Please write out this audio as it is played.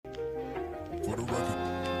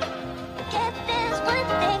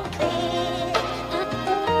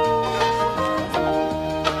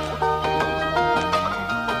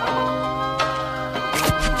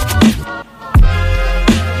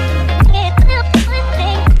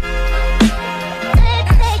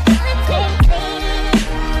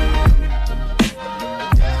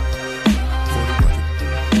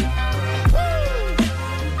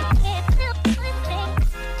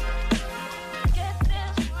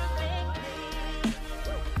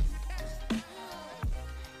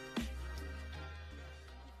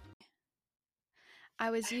I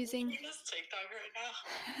was using. I'm this TikTok right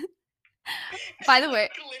now. By the way,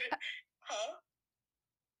 huh?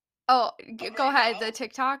 oh, Of go right ahead. The now?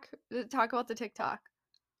 TikTok. Talk about the TikTok.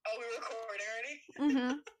 Oh, we recording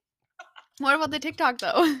already? What about the TikTok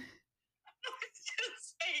though? It's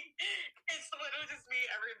just saying, it's literally just me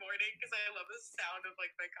every morning because I love the sound of like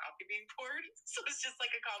my coffee being poured. So it's just like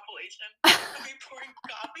a compilation of me pouring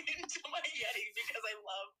coffee into my Yeti because I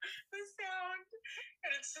love the sound. And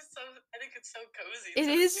it's just so, I think it's so cozy. It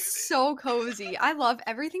So is soothing. so cozy. I love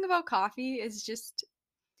everything about coffee. Is just,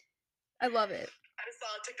 I love it. I saw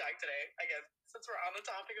a TikTok today, I guess, since we're on the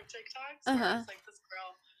topic of TikToks, Uh where huh. it's like this girl,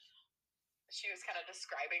 she was kind of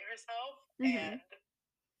describing herself, Mhm. and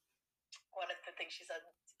one of the things she said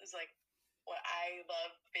was like, "What I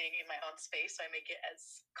love being in my own space, so I make it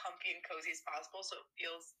as comfy and cozy as possible, so it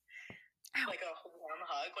feels Ow. like a warm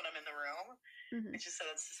hug when I'm in the room." Mhm. And she said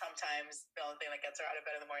that sometimes the only thing that gets her out of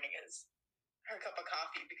bed in the morning is her cup of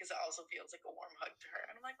coffee because it also feels like a warm hug to her.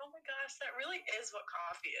 And I'm like, oh my gosh, that really is what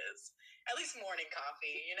coffee is. At least morning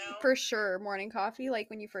coffee, you know? For sure, morning coffee, like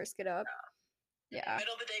when you first get up. Yeah.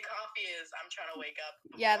 Middle of the day coffee is I'm trying to wake up.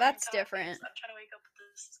 Yeah, Morning that's coffee is different. I'm trying to wake up.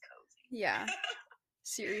 This is cozy. Yeah.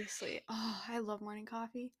 Seriously. Oh, I love morning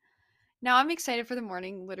coffee. Now I'm excited for the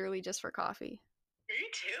morning, literally just for coffee. Me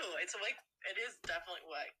too. It's like it is definitely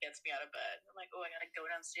what gets me out of bed. I'm like, oh, I gotta go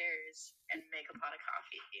downstairs and make a pot of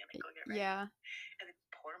coffee and then go get ready Yeah. and then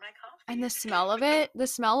pour my coffee. And the smell of it, the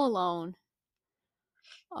smell alone.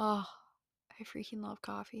 Oh, I freaking love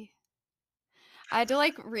coffee. I had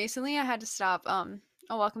to recently I had to stop oh,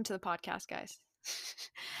 welcome to the podcast, guys.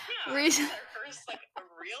 Yeah, this Recent- is our first like a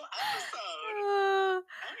real episode.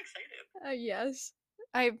 I'm excited. Yes.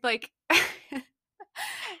 I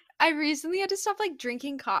I recently had to stop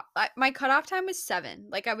drinking coffee. My cutoff time was 7.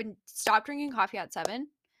 Like I would stop drinking coffee at 7.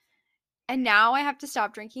 And now I have to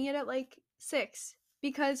stop drinking it at 6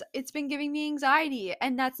 because it's been giving me anxiety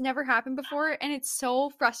and that's never happened before and it's so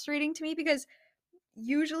frustrating to me because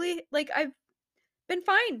usually I've been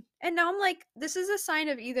fine. And now I'm like this is a sign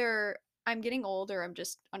of either I'm getting old or I'm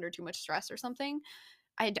just under too much stress or something.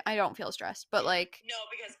 I don't feel stressed, but No,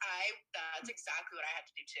 because that's exactly what I had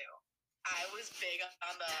to do too. I was big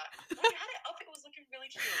on the when you had it up, it was looking really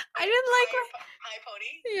cute. I Like didn't like my high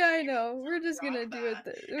pony. Yeah, I You know. We're just rock gonna do it.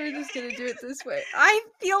 that. We're Anyway, just gonna do it this way. I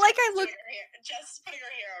feel like I look Jess is putting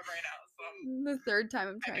her hair up right now, so the third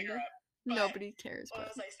time I'm I trying pick her to. up. But Nobody cares, what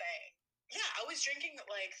but was I saying? Yeah, I was drinking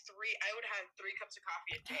like three. I would have 3 cups of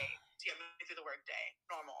coffee a day to get me through the work day.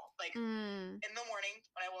 Normal, like in the morning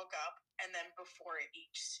when I woke up, and then before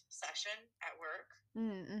each session at work,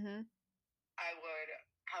 I would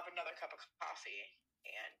have another cup of coffee.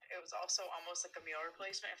 And it was also almost like a meal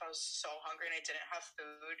replacement. If I was so hungry and I didn't have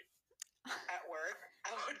food at work,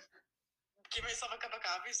 I would give myself a cup of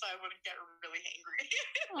coffee so I wouldn't get really hangry.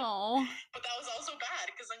 Oh. But that was also bad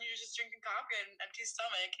because then you're just drinking coffee on an empty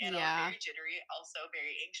stomach and Yeah. very jittery, also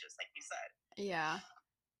very anxious, like you said. Yeah.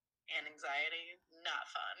 And anxiety, not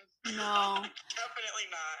fun. No. Definitely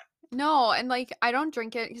not. No, and I don't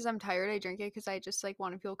drink it because I'm tired. I drink it because I just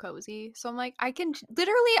want to feel cozy. So I'm like, I can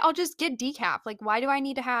literally, I'll just get decaf. Like, why do I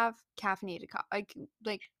need to have caffeinated coffee? I mean,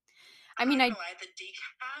 I'm I not gonna lie, the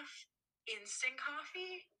decaf instant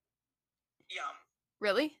coffee, yum.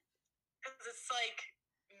 really. Because it's like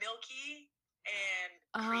milky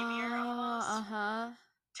and creamier almost.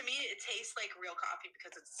 To me, it tastes like real coffee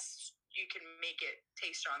because you can make it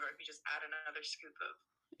taste stronger if you just add another scoop of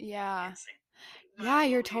Yeah. instant. Yeah,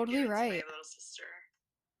 you're totally right. My little sister.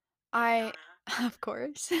 I, of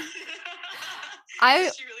course.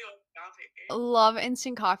 I She really wants coffee. love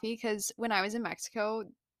instant coffee because when I was in Mexico,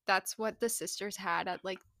 that's what the sisters had at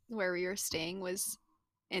where we were staying was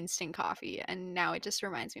instant coffee, and now it just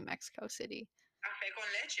reminds me of Mexico City. Café con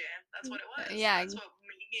leche. That's what it was. Yeah. That's what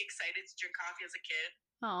made me excited to drink coffee as a kid.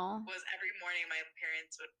 Oh. Was every morning my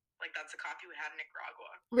parents would that's the coffee we had in Nicaragua.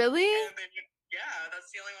 Really? And then, yeah,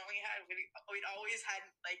 that's the only one we had. We'd always had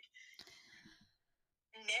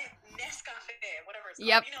Nescafe, whatever it's called.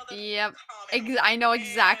 Yep. You know, the Yep. common I know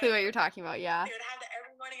exactly what you're talking about. Yeah. They would have that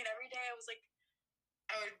every morning and every day.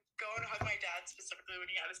 I would go and hug my dad specifically when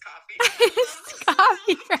he had his coffee. His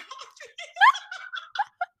coffee.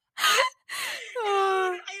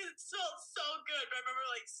 It smelled so good. But I remember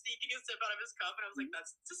sneaking a sip out of his cup, and I was like,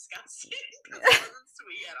 "That's disgusting." Because it wasn't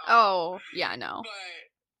sweet at all. Oh yeah, no.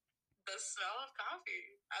 But the smell of coffee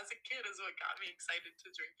as a kid is what got me excited to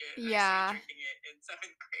drink it. Yeah. I started drinking it in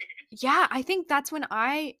 7th grade. Yeah, I think that's when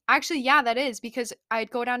yeah, that is because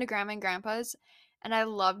I'd go down to grandma and grandpa's and I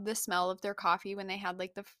loved the smell of their coffee when they had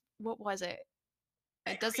what was it?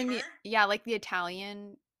 It doesn't creamer? yeah, the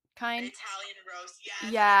Italian kind. Italian roast.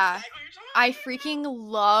 Yes, Yeah. exactly what you're I talking freaking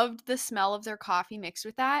loved the smell of their coffee mixed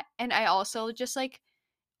with that. And I also just like,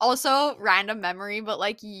 also random memory, but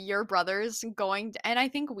like your brothers going, and I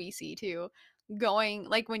think Weesey too, going,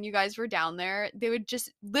 like when you guys were down there, they would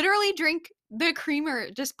just literally drink the creamer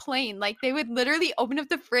just plain. Like they would literally open up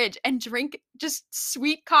the fridge and drink just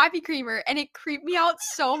sweet coffee creamer, and it creeped me out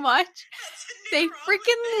so much. That's a They Nicaragua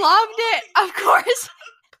freaking thing. loved All it, things of course.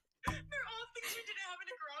 they're all things we didn't have in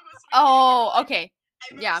Nicaragua. So we Oh, okay. I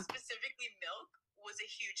remember Yeah. specifically milk was a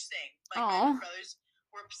huge thing. Like Oh. my brothers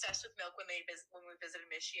were obsessed with milk when we visited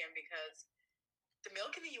Michigan because the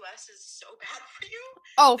milk in the U.S. is so bad for you.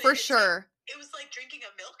 Oh, for It's sure. Like, it was like drinking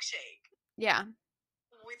a milkshake. Yeah.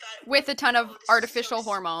 We thought With a ton of this is artificial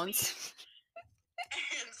so hormones. sweet.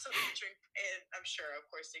 And so they drink, and I'm sure, of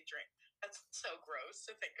course, they drink. That's so gross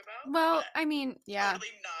to think about. Well, but I mean, yeah.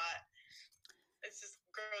 totally not. It's just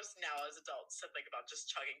gross now as adults to think about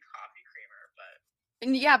just chugging coffee creamer, but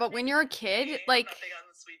Yeah, but when you're a kid, I'm like, not big on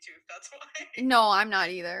the sweet tooth. That's why. no, I'm not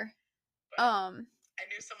either. But I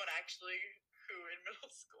knew someone actually who in middle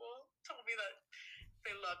school told me that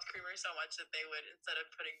they loved creamer so much that they would, instead of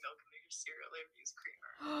putting milk in their cereal, they would use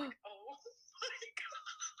creamer. Like, oh my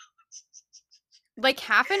gosh. Like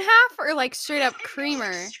half and half, or like straight up creamer?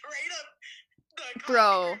 No, like straight up the coffee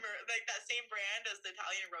Bro. creamer, like that same brand as the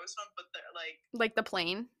Italian roast one, but they're like the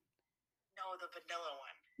plain. No, the vanilla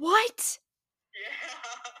one. What? Yeah.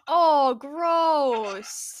 Oh,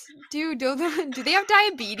 gross. Dude, do they have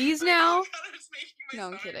diabetes now? No,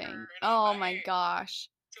 I'm kidding. Oh my gosh.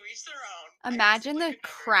 To each their own. Imagine the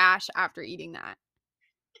crash after eating that.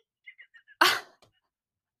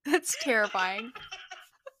 That's terrifying.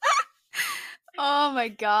 Oh my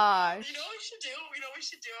gosh. You know what we should do? You know what we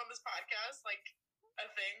should do on this podcast? Like a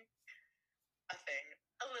thing.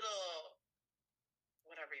 A little,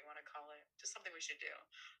 whatever you want to call it. Just something we should do.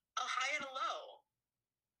 A high and a low.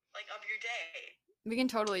 Like of your day. We can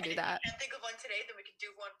totally do that. If you can't think of one today, then we can do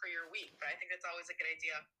one for your week. But I think that's always a good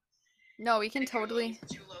idea. No, we can totally.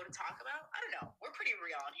 Too low to talk about? I don't know. We're pretty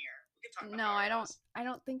real on here. We can talk about no, I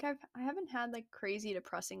don't think I haven't had like crazy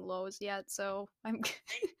depressing lows yet, so I'm Thank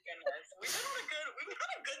goodness. We've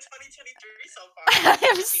had a good 2023 so far.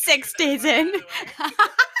 I'm 6 days in.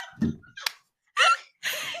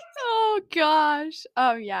 Oh gosh.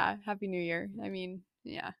 Oh yeah, happy new year. I mean,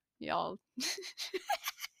 yeah, y'all.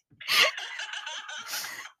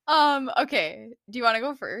 Okay. Do you want to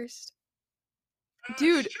go first?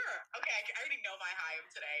 Dude. Sure. Okay, I already know my high of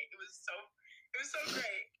today. It was so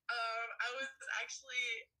great. I was actually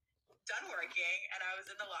done working and I was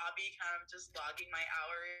in the lobby kind of just logging my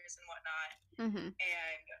hours and whatnot. Mm-hmm.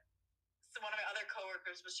 And so one of my other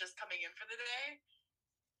coworkers was just coming in for the day.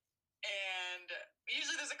 And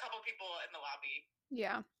usually there's a couple people in the lobby.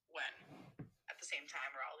 Yeah. When at the same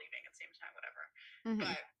time we're all leaving at the same time, whatever. Mm-hmm.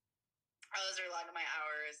 But I was logging my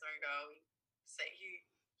hours and I go say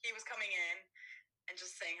he was coming in and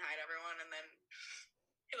just saying hi to everyone, and then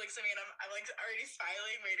he looks at me and I'm like already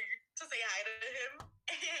smiling, waiting to say hi to him,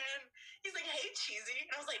 and he's like, "Hey, Cheesy,"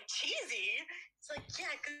 and I was like, "Cheesy?" He's like,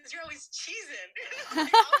 "Yeah, because you're always cheesing." Like,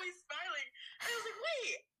 always smiling. And I was like,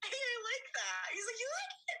 "Wait, hey, I like that." He's like, "You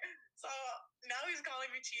like it?" So now he's calling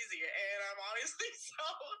me Cheesy, and I'm honestly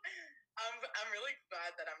I'm really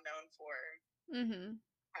glad that I'm known for. Mm-hmm.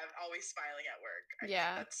 I'm always smiling at work. I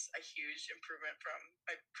think that's a huge improvement from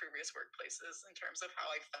my previous workplaces in terms of how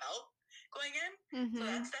I felt going in. Mm-hmm. So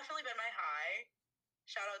that's definitely been my high.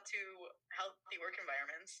 Shout out to healthy work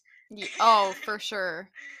environments. Oh, for sure.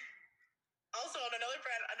 Also, on another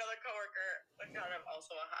coworker, kind of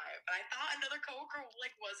also a high. But I thought another coworker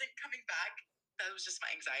wasn't coming back. That was just my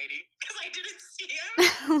anxiety because I didn't see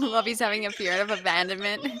him. Lovey's having a fear of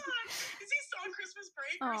abandonment. Like, hold on. Is he still on Christmas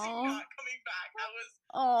break or is he not coming back? I was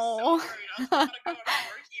so worried. I was going to go on my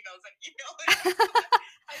work emails and email him.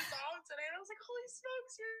 I saw him today and I was like, "Holy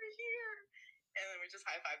smokes, you're here!" And then we just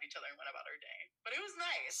high-fived each other and went about our day. But it was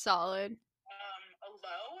nice. Solid. A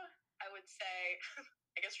low, I would say.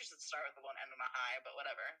 I guess we should start with the low and end on a high, but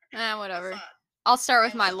whatever. Whatever. I'll start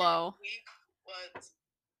with my low. Week was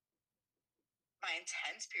my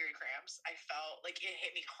intense period cramps. I felt like it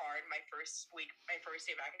hit me hard my first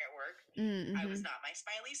day back at work. Mm-hmm. I was not my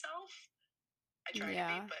smiley self. I tried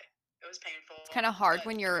to be, but it was painful. It's kind of hard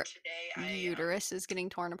when your uterus is getting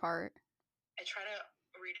torn apart. I try to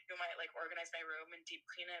organize my room and deep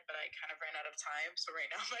clean it, but I kind of ran out of time. So right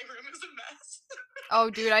now my room is a mess. Oh,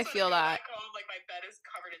 dude, I feel that. Back home, my bed is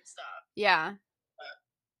covered in stuff. Yeah. But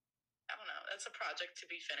I don't know. That's a project to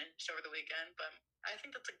be finished over the weekend, but I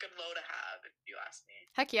think that's a good low to have, if you ask me.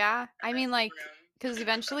 Heck yeah. I mean, because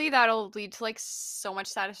eventually that'll lead to, so much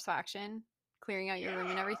satisfaction. clearing out your room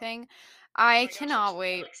and everything. I gosh, cannot I'm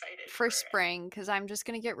wait so excited for spring because I'm just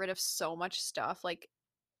gonna get rid of so much stuff. Like,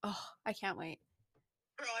 oh, I can't wait.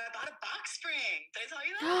 Bro, I bought a box spring. Did I tell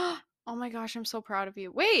you that? Oh my gosh, I'm so proud of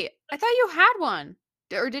you. Wait, I thought you had one.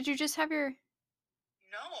 Or did you just have your...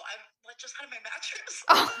 No, I've just had my mattress.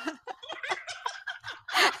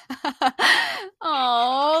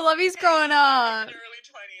 Oh, Lovey's growing up. In early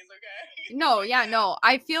 20s, okay? No, yeah, no.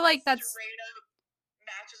 I feel like that's... Straight up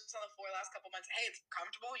mattress on the floor last couple months. Hey, it's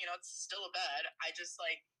comfortable, you know, it's still a bed. I just,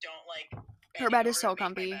 like, don't like Her bed is over so to make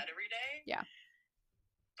comfy. my bed every day. Yeah.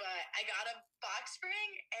 But I got a box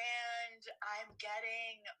spring, and I'm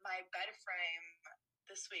getting my bed frame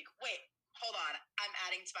this week. Wait, hold on. I'm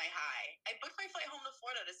adding to my high. I booked my flight home to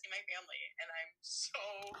Florida to see my family, and I'm so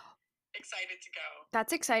excited to go.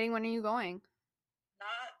 That's exciting. When are you going?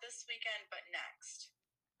 Not this weekend, but next.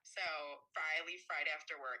 So I leave Friday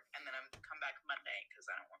after work, and then I'm come back Monday because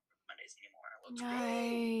I don't work Mondays anymore.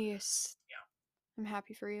 Nice. Yeah. I'm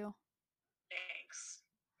happy for you. Thanks.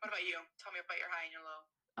 What about you? Tell me about your high and your low.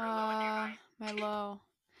 Or low and your high. My low.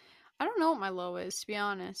 I don't know what my low is, to be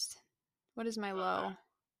honest. What is my low?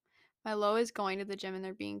 My low is going to the gym and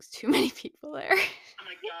there being too many people there. Oh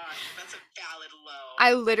my gosh, that's a valid low.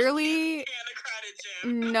 I literally... And a crowded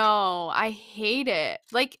gym. No, I hate it.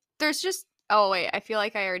 Like, there's just... Oh, wait, I feel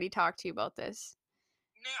like I already talked to you about this.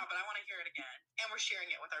 No, but I want to hear it again. And we're sharing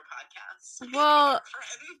it with our podcast. Well,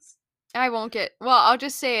 friends. I won't get... Well, I'll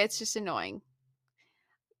just say it's just annoying.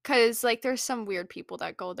 Because, like, there's some weird people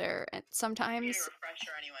that go there and sometimes... You need a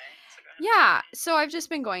refresher anyway. Yeah, so I've just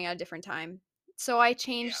been going at a different time. So I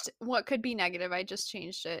changed what could be negative. I just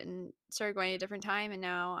changed it and started going at a different time. And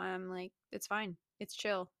now I'm like, it's fine. It's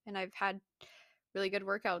chill. And I've had really good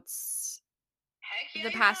workouts the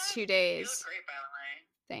past 2 days. You look great, by the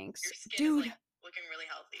way. Thanks. Your skin Dude. is, like, looking really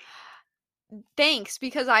healthy. Thanks,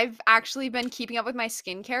 because I've actually been keeping up with my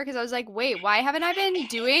skincare because I was like, wait, why haven't I been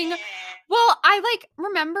doing... Well, I, like,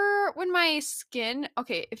 remember when my skin...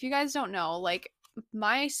 Okay, if you guys don't know, like,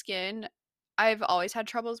 my skin... I've always had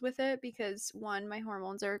troubles with it because, one, my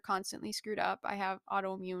hormones are constantly screwed up. I have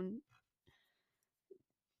autoimmune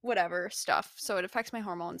whatever stuff. So it affects my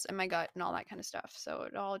hormones and my gut and all that kind of stuff. So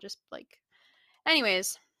it all just, like...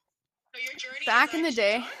 Anyways. So your journey back in the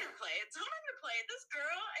day... It's on underplay. This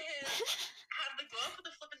girl is had the glow up with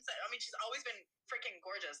the flippin' set. I mean, she's always been freaking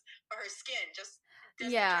gorgeous. But her skin just...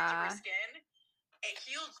 Yeah. Her skin, it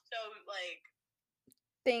healed so, like...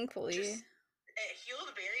 Thankfully. It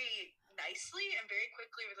healed very... nicely and very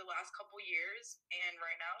quickly over the last couple years, and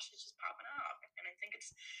right now she's just popping off. And I think it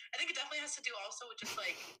definitely has to do also with just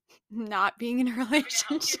like not being in a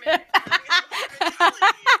relationship.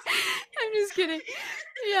 I'm just kidding.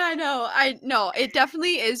 Yeah, I know it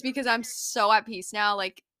definitely is because I'm so at peace now,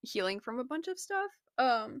 like healing from a bunch of stuff.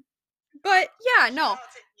 But yeah, no. Shout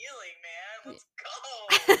out to healing, man. Let's go.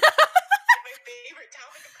 My favorite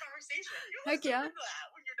topic of conversation. Heck yeah.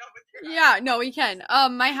 Yeah, no, we can.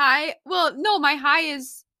 My high, well, no, my high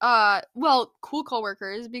is cool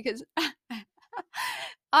coworkers because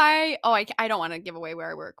I don't want to give away where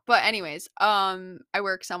I work, but anyways, I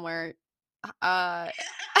work somewhere.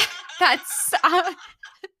 That's I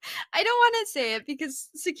don't want to say it because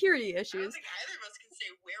security issues. I don't think either of us can say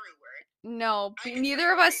where we work. No,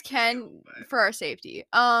 neither of us can for our safety.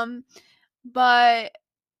 But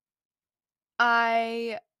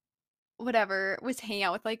I was hanging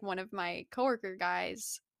out with like one of my coworker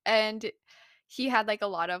guys, and he had like a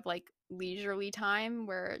lot of like leisurely time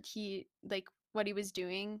where he like what he was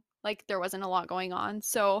doing, like there wasn't a lot going on.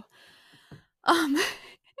 So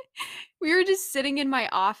we were just sitting in my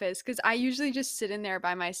office because I usually just sit in there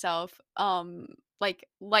by myself, like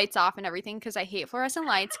lights off and everything because I hate fluorescent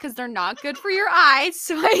lights because they're not good for your eyes.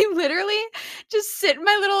 So I literally just sit in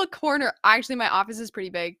my little corner. Actually, my office is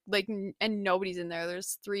pretty big, like, and nobody's in there.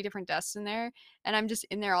 There's 3 different desks in there, and I'm just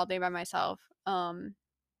in there all day by myself.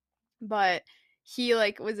 But he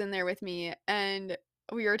like was in there with me, and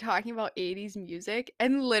we were talking about 80s music,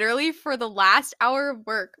 and literally for the last hour of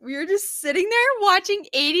work, we were just sitting there watching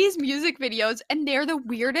 80s music videos, and they're the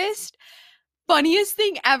weirdest, funniest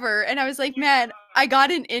thing ever. And I was like, man, I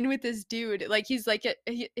got an in with this dude. Like, he's like,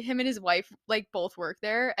 him and his wife like both work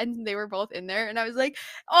there, and they were both in there. And I was like,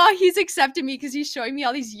 oh, he's accepted me because he's showing me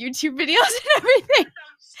all these YouTube videos and everything.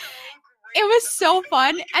 It was so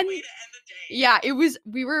fun. And yeah,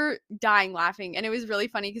 we were dying laughing, and it was really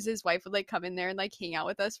funny because his wife would like come in there and like hang out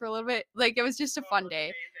with us for a little bit. Like, it was just a fun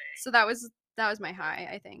day. So that was my high,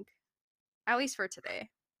 I think, at least for today.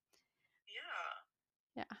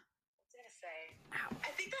 Yeah.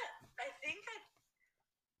 I think that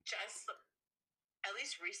just at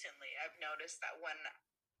least recently I've noticed that when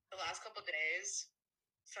the last couple days,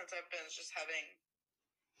 since I've been just having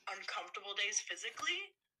uncomfortable days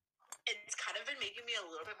physically, it's kind of been making me a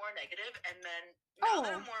little bit more negative. And then now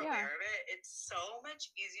that I'm more aware of it, it's so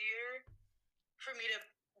much easier for me to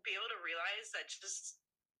be able to realize that just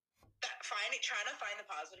that trying to find the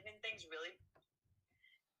positive in things really,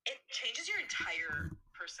 it changes your entire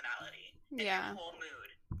personality and your whole mood.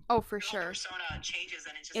 Oh, for your sure. Persona changes,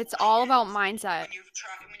 and it's all about mindset. When you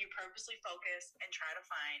purposely focus and try to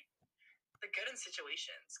find the good in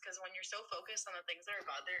situations, because when you're so focused on the things that are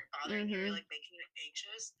bothering you, like making you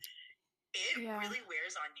anxious, it really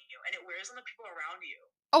wears on you, and it wears on the people around you.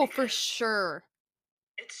 Oh, for sure.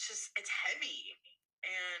 It's heavy,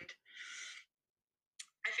 and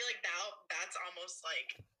I feel like that's almost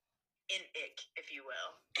like an ick, if you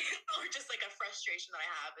will, or just like a frustration that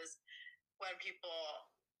I have is when people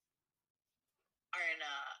are in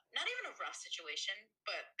a not even a rough situation,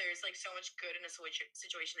 but there's like so much good in a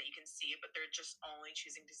situation that you can see, but they're just only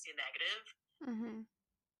choosing to see negative.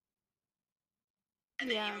 And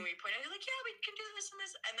then even when we point out, you're like, yeah, we can do this and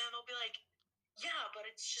this, and then they'll be like, yeah, but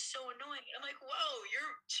it's just so annoying. I'm like, whoa,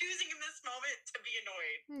 you're choosing in this moment to be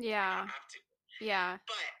annoyed. Yeah. You don't have to. Yeah.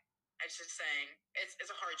 But it's just saying, it's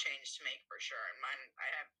a hard change to make for sure. And I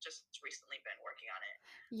have just recently been working on it.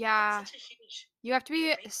 Yeah. You have to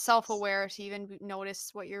be self-aware to even notice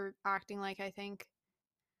what you're acting like, I think.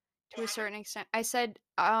 To a certain extent. I said,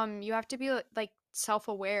 you have to be like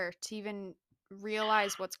self-aware to even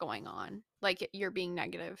realize what's going on. Like you're being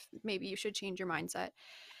negative. Maybe you should change your mindset.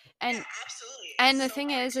 And yeah, absolutely. And the thing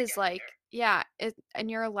is like, yeah, and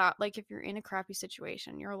you're allowed, like, if you're in a crappy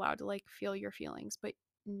situation, you're allowed to like feel your feelings, but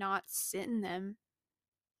not sit in them.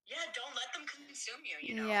 Yeah, don't let them consume you,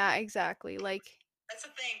 you know? Yeah, exactly. Like, that's the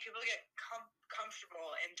thing. People get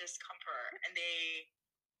comfortable in discomfort, and they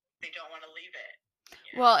don't want to leave it.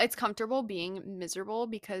 You know? Well, it's comfortable being miserable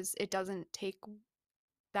because it doesn't take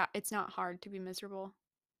that. It's not hard to be miserable.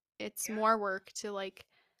 It's more work to like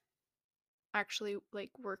actually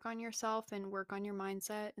like work on yourself and work on your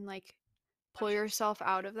mindset and like pull yourself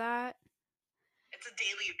out of that. It's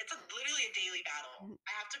literally a daily battle.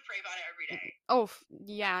 I have to pray about it every day. Oh,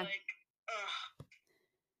 yeah. I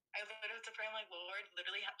literally have to pray. I'm like, Lord,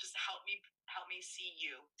 literally just help me see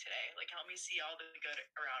you today. Like, help me see all the good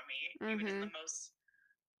around me, even in the most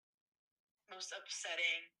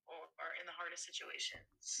upsetting or in the hardest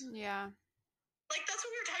situations. Yeah. Like, that's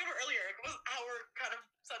what we were talking about earlier. How we're kind of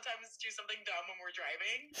sometimes do something dumb when we're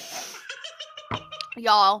driving.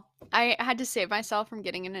 Y'all, I had to save myself from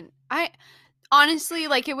getting in I honestly,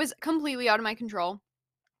 like, it was completely out of my control,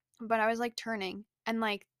 but I was like turning and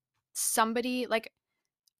like somebody like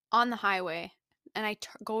on the highway, and I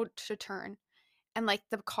go to turn, and like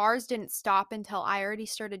the cars didn't stop until I already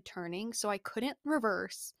started turning, so I couldn't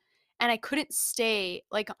reverse and I couldn't stay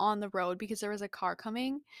like on the road because there was a car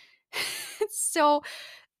coming. So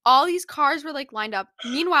all these cars were like lined up.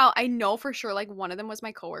 Meanwhile, I know for sure like one of them was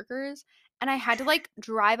my coworkers, and I had to like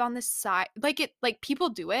drive on the side. Like people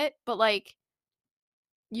do it, but like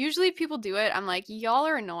usually people do it. I'm like, y'all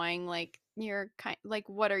are annoying. Like you're like,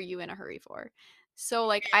 what are you in a hurry for? So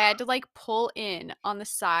like I had to like pull in on the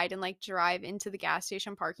side and like drive into the gas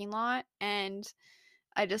station parking lot, and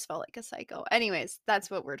I just felt like a psycho. Anyways, that's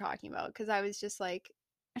what we're talking about, because I was just like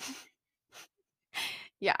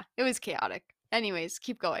yeah, it was chaotic. Anyways,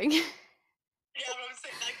 keep going. Yeah, but I'm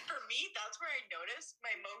saying, like, for me, that's where I noticed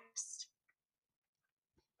my most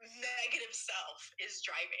negative self is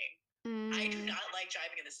driving. I do not like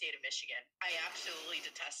driving in the state of Michigan. I absolutely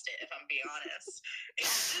detest it, if I'm being honest.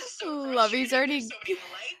 It's just so Lovey's already There's so many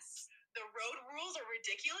lights. The road rules are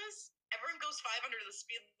ridiculous. Everyone goes 5 under the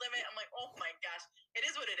speed limit. I'm like, oh my gosh. It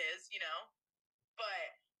is what it is, you know?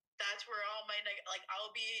 But that's where all my like,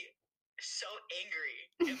 I'll be so angry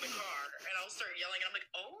in the car, and I'll start yelling, and I'm like,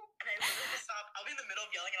 oh, and I literally stop. I'll be in the middle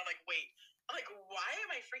of yelling, and I'm like, wait. I'm like, why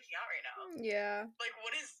am I freaking out right now? Yeah. Like,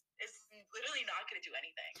 what is literally not going to do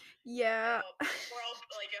anything. Yeah. Or I'll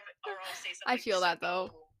say something. I feel that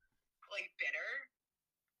though. Like bitter,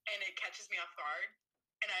 and it catches me off guard,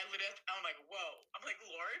 and I'm like, whoa. I'm like,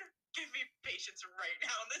 Lord, give me patience right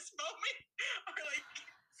now in this moment, or like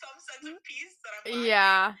some sense of peace that I'm lacking.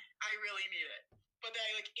 Yeah. I really need it. But then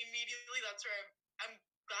like immediately, that's where I'm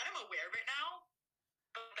glad I'm aware of it now.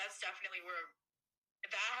 But that's definitely where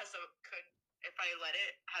that if I let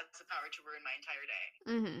it, has the power to ruin my entire day.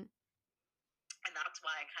 And that's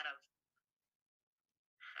why I kind of,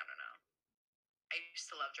 I don't know. I used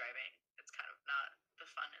to love driving. It's kind of not the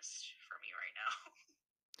funnest for me right now.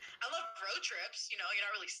 I love road trips. You know, you're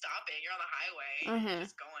not really stopping. You're on the highway. You're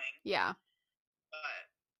just going. Yeah. But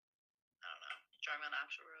I don't know. Driving on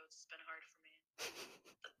actual roads has been hard for me.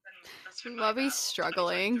 That's been my Lovey's battle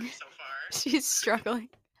struggling. so far. She's struggling.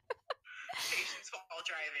 Patience while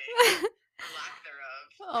driving, or lack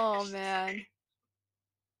thereof. Oh man.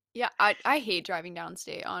 Yeah, I hate driving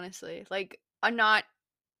downstate, honestly. Like, I'm not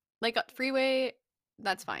like a freeway,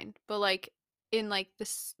 that's fine. But like in like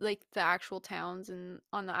this like the actual towns and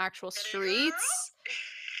on the actual streets,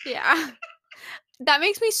 yeah. That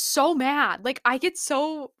makes me so mad. Like I get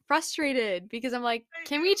so frustrated because I'm like,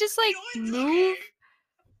 can we just like move? Okay.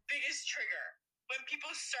 Biggest trigger. When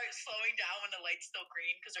people start slowing down when the light's still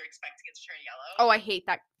green because they're expecting it to turn yellow. Oh, I hate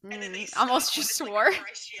that. And then they almost just swore. Like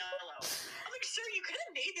fresh yellow. I'm like, sir, you could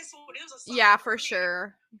have made this when it was a solid Yeah, for green.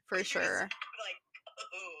 sure. For sure. Like,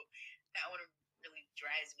 oh, that one really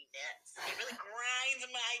drives me nuts. It really grinds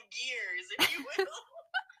my gears, if you will.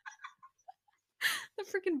 The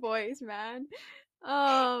freaking boys, man.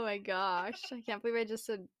 Oh my gosh. I can't believe I just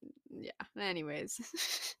said, yeah. Anyways.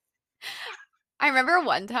 I remember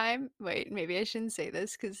one time, wait, maybe I shouldn't say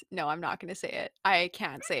this because no, I'm not going to say it. I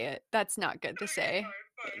can't say it. That's not good to say.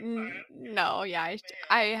 Fine. No, yeah,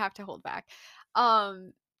 I have to hold back. Oh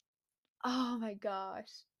my gosh.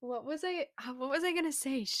 What was I going to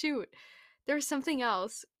say? Shoot. There was something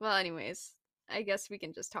else. Well, anyways, I guess we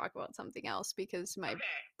can just talk about something else because my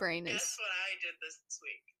brain is. Guess what I did this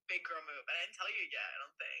week? Big girl move. I didn't tell you yet, I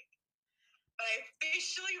don't think. But I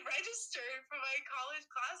officially registered for my college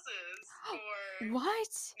classes for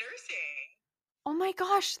what? Nursing. Oh my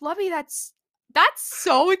gosh, Lovey, that's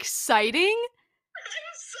so exciting.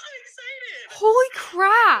 I'm so excited. Holy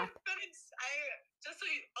crap. Just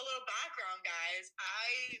a little background, guys.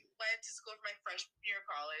 I went to school for my freshman year of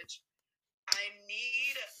college.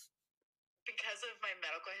 Because of my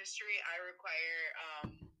medical history, I require,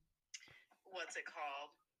 what's it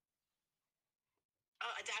called?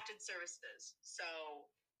 Adapted services. So,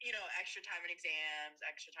 extra time in exams,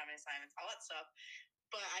 extra time in assignments, all that stuff.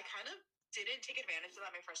 But I kind of didn't take advantage of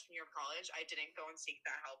that my freshman year of college. I didn't go and seek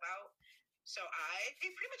that help out. So I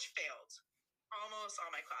pretty much failed almost all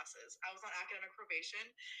my classes. I was on academic probation.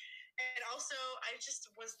 And also, I just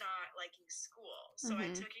was not liking school. So I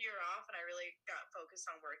took a year off and I really got focused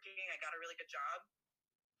on working. I got a really good job.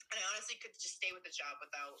 And I honestly could just stay with the job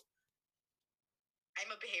without... I'm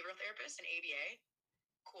a behavioral therapist in ABA.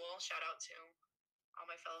 Cool. Shout out to all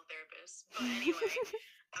my fellow therapists. But anyway,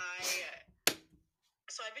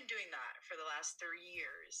 so I've been doing that for the last 3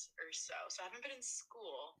 years or so. So I haven't been in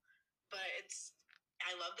school, but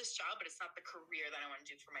I love this job, but it's not the career that I want to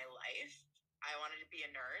do for my life. I wanted to be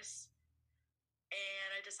a nurse. And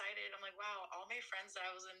I decided, I'm like, wow, all my friends that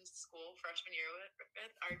I was in school freshman year with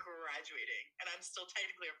are graduating. And I'm still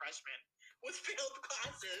technically a freshman with failed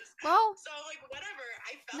classes. Well, so I'm like, whatever.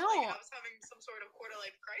 I felt like I was having some sort of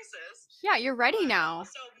quarter-life crisis. Yeah, you're ready now.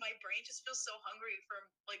 So my brain just feels so hungry for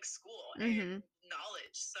like school and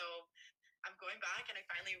knowledge. So I'm going back and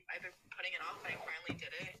I've been putting it off and I finally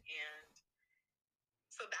did it. And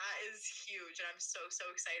so that is huge. And I'm so,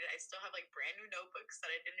 so excited. I still have like brand new notebooks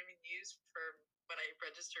that I didn't even use for when I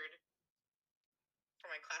registered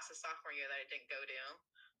for my classes sophomore year that I didn't go to.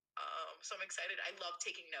 So I'm excited. I love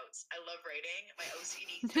taking notes. I love writing. My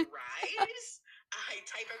OCD thrives. I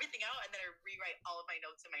type everything out and then I rewrite all of my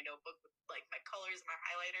notes in my notebook with like my colors and my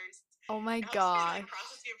highlighters. Oh my gosh.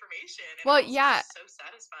 Process the information. And well, yeah. So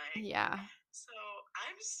satisfying. Yeah. So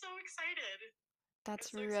I'm so excited.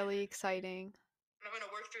 That's really exciting. And I'm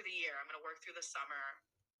gonna work through the year. I'm gonna work through the summer.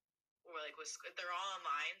 Or like they're all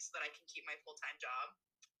online so that I can keep my full-time job.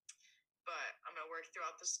 But I'm gonna work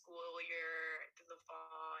throughout the school year, through the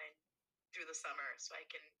fall, and through the summer, so I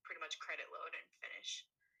can pretty much credit load and finish,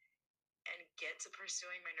 and get to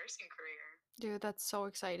pursuing my nursing career. Dude, that's so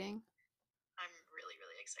exciting. I'm really,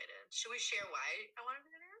 really excited. Should we share why I want to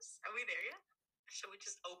be a nurse? Are we there yet? Should we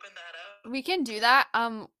just open that up? We can do that.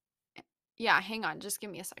 Yeah, hang on. Just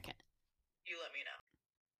give me a second. You let me know.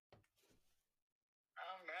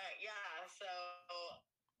 All right. Yeah. So,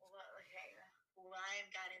 why I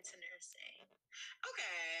got into nursing?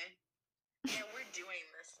 Okay. Yeah, we're doing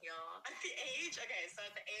this, y'all. At the age of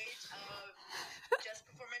just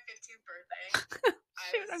before my 15th birthday,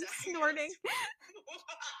 Shoot, I'm snorting.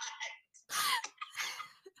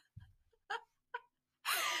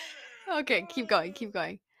 Okay, keep going. Tell me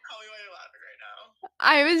why you're laughing right now.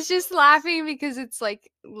 I was just laughing because it's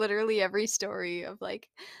like literally every story of like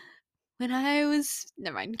when I was.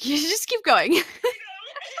 Never mind. You just keep going. Back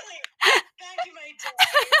in my day.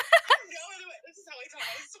 This is how I tell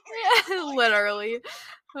my story. Literally.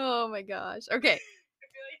 Oh my gosh. Okay. I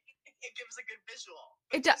feel like it gives a good visual.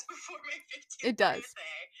 It does. Before my 15th birthday,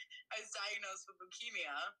 I was diagnosed with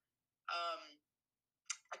leukemia.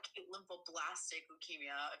 lymphoblastic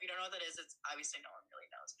leukemia. If you don't know what that is, it's obviously no one really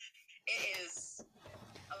knows. It is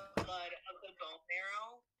a blood of the bone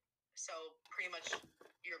marrow. So pretty much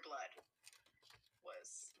your blood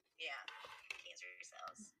was, cancer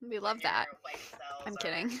cells. We love that. White cells I'm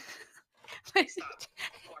kidding. Stop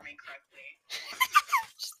forming correctly.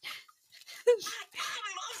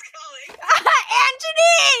 My mom's calling.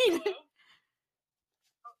 Anjanine!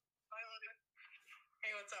 Oh,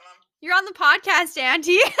 hey, what's up, Mom? You're on the podcast,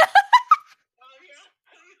 Auntie. Yeah. I'm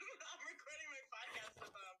recording my podcast with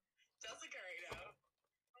Jessica right now.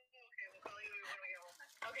 Okay, we'll call you when we get home.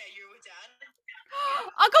 Okay, you with Dad?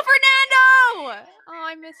 Uncle Fernando! Oh,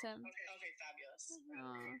 I miss him. Okay, fabulous. I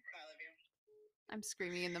love you. I'm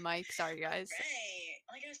screaming in the mic. Sorry, guys. Right.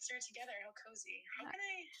 I gotta stare together. How cozy. How can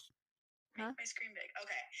I make my screen big?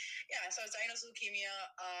 Okay. Yeah, so I was diagnosed with leukemia.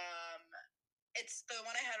 It's the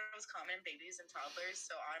one I had was common in babies and toddlers,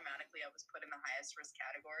 so automatically I was put in the highest risk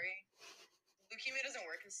category. Leukemia doesn't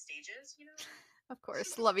work in stages, you know? Of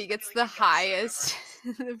course, Lovey gets the highest.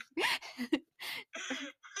 But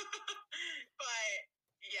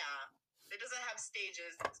yeah, it doesn't have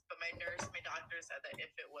stages. But my doctor said that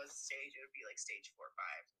if it was stage, it would be like stage 4 or 5.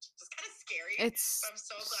 It's kind of scary. But I'm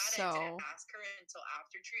so glad I didn't ask her until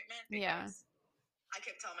after treatment because I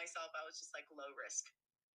kept telling myself I was just like low risk.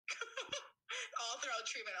 All throughout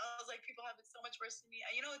treatment, I was like, people have it so much worse than me.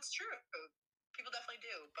 And, you know, it's true. People definitely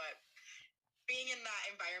do. But being in that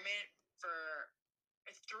environment for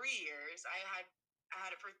 3 years, I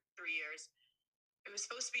had it for 3 years. It was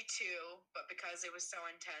supposed to be 2, but because it was so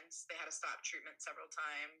intense, they had to stop treatment several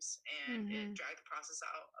times, and it dragged the process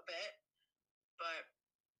out a bit. But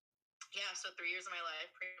yeah, so 3 years of my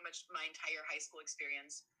life, pretty much my entire high school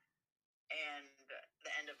experience, and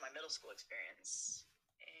the end of my middle school experience,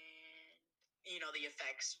 and you know the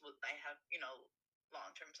effects. I have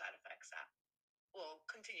long-term side effects that will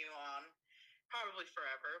continue on probably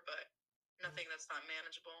forever, but nothing that's not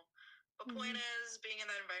manageable. But point is, being in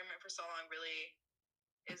that environment for so long really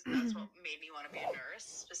that's what made me want to be a nurse,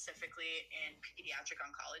 specifically in pediatric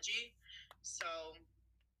oncology. So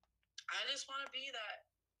I just want to be that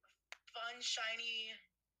fun, shiny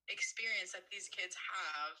experience that these kids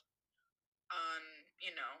have on,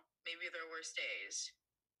 maybe their worst days.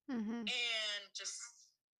 And just,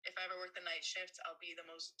 if I ever work the night shift, I'll be the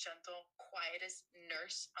most gentle, quietest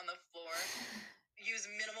nurse on the floor. Use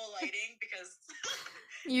minimal lighting because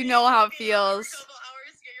you know how it feels. Every couple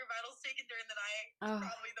hours, get your vitals taken during the night. It's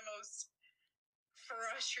probably the most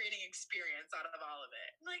frustrating experience out of all of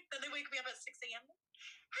it. Like, then they wake me up at 6 a.m.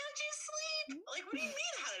 How'd you sleep? Like, what do you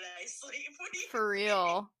mean, how did I sleep? What do you For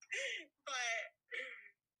real. But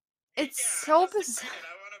it's so bizarre.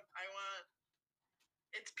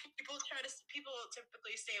 People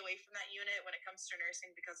typically stay away from that unit when it comes to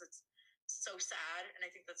nursing because it's so sad, and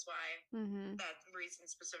I think that's why that reason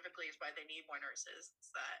specifically is why they need more nurses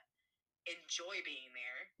that enjoy being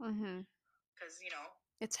there. Because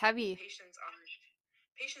it's heavy. Patients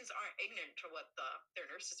aren't ignorant to what their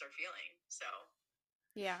nurses are feeling. So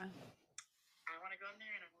yeah, I want to go in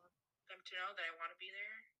there, and I want them to know that I want to be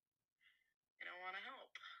there, and I want to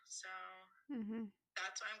help. So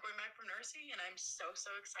that's why I'm going back from nursing, and I'm so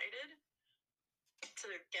excited to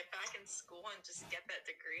get back in school and just get that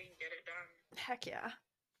degree and get it done. Heck yeah.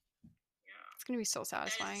 Yeah. It's going to be so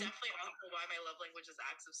satisfying. That's definitely also why my love language is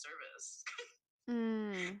acts of service.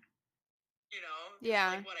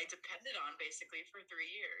 Yeah. Like what I depended on basically for 3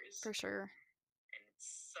 years. For sure. And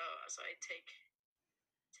so I take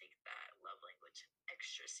that love language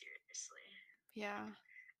extra seriously. Yeah.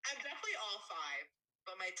 I'm definitely all 5,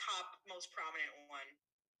 but my top most prominent one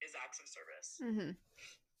is acts of service.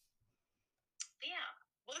 Yeah.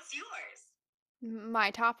 What's yours? My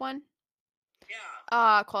top one?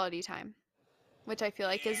 Yeah. Quality time, which I feel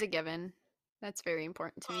like is a given. That's very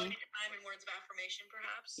important to me. Quality time and words of affirmation,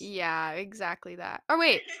 perhaps? Yeah, exactly that. Or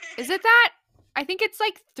wait, is it that? I think it's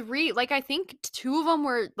like 3. Like, I think 2 of them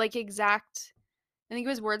were like exact. I think it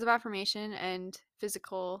was words of affirmation and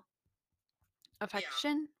physical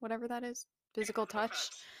affection, whatever that is. Physical touch.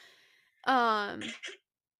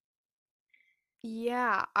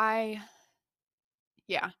 Yeah, I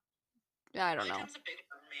don't know. Time's a big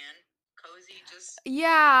one, man. Cozy, just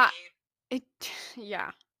yeah.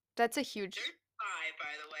 That's a huge. There's 5,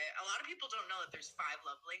 by the way. A lot of people don't know that there's 5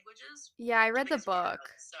 love languages. Yeah, I read the book.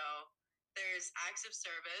 So there's acts of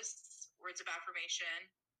service, words of affirmation,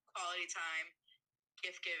 quality time,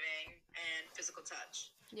 gift giving, and physical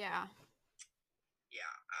touch. Yeah.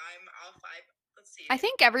 Yeah, I'm all 5. Let's see. I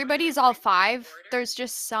think everybody's all 5. There's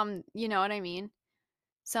just some, you know what I mean?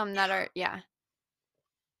 Some that are,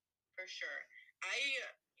 For sure.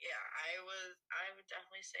 I would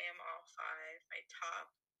definitely definitely say I'm all 5. My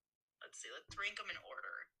top, let's rank them in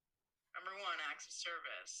order. Number 1, acts of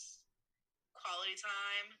service. Quality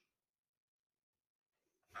time.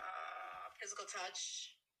 Physical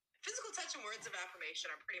touch. Physical touch and words of affirmation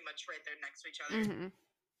are pretty much right there next to each other. Mm-hmm.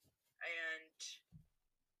 And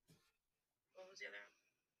what was the other?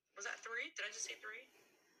 Was that 3? Did I just say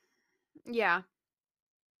 3? Yeah.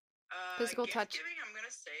 Physical gift touch. giving, I'm gonna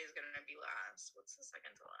say, is gonna be last. What's the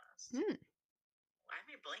second to last? Why am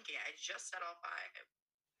I blanking? I just said all 5.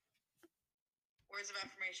 Words of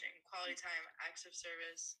affirmation, quality time, acts of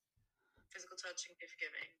service, physical touch, and gift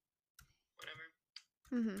giving. Whatever.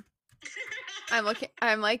 Mm-hmm.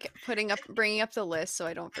 I'm like bringing up the list so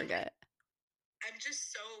I don't forget. I'm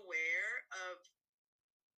just so aware of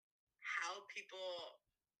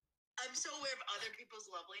I'm so aware of other people's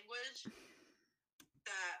love language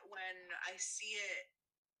that when I see it,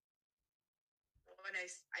 when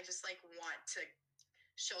I just like want to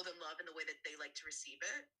show them love in the way that they like to receive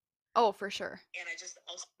it. Oh, for sure. And I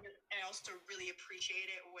also really appreciate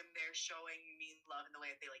it when they're showing me love in the way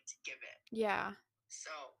that they like to give it. Yeah. So.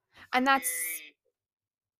 And that's.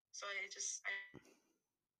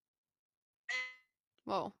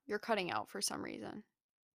 Whoa, you're cutting out for some reason.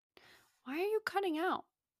 Why are you cutting out?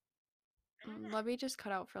 Let me just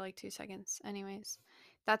cut out for like 2 seconds. Anyways,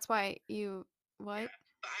 that's why you. What? Yeah,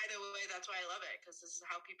 but either way, that's why I love it, because this is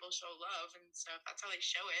how people show love and stuff. That's how they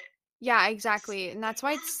show it. Yeah, exactly. And that's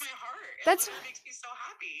why it's. It warms my heart. That's what makes me so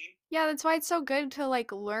happy. Yeah, that's why it's so good to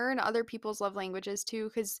like learn other people's love languages too,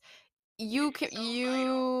 because you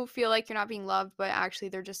feel like you're not being loved, but actually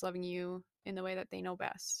they're just loving you in the way that they know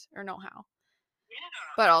best or know how.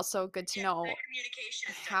 Yeah. But also good to know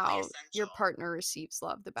communication is how essential. your partner receives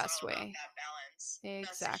love the best it's all way. About that balance.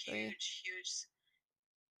 Exactly. That's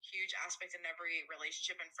a huge aspect in every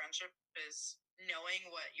relationship and friendship is knowing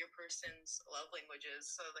what your person's love language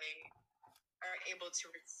is, so they are able to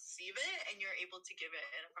receive it and you're able to give it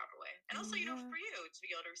in a proper way. And also, for you to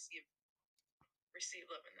be able to receive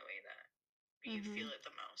love in the way that you feel it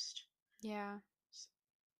the most. Yeah. So,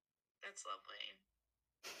 that's lovely.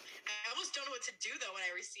 I almost don't know what to do though when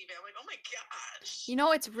I receive it. I'm like, oh my gosh.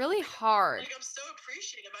 It's really hard. Like, I'm so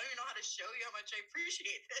appreciative. I don't even know how to show you how much I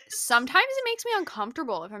appreciate this. Sometimes it makes me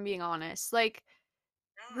uncomfortable, if I'm being honest. Like,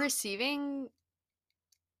 receiving.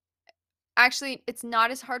 Actually, it's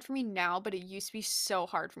not as hard for me now, but it used to be so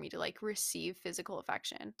hard for me to like receive physical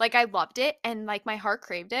affection. Like, I loved it and like my heart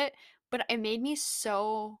craved it, but it made me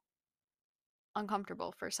so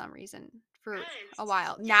uncomfortable for some reason for a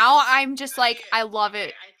while. Yes. Now I'm just like, I love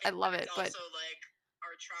it. I love it. But also like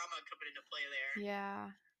our trauma coming into play there. Yeah.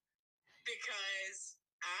 Because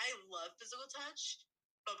I love physical touch,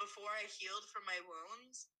 but before I healed from my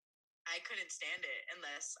wounds, I couldn't stand it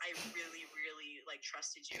unless I really, really like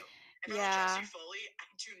trusted you. If I don't trust you fully, I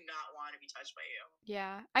do not want to be touched by you.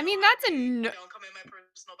 Yeah. I mean, that's don't come in my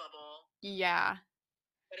personal bubble. Yeah.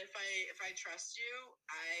 But if I trust you,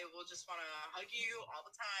 I will just want to hug you all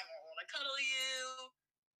the time. I want to cuddle you.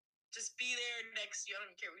 Just be there next to you. I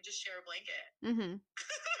don't care. We just share a blanket. Mm-hmm.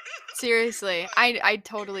 Seriously. I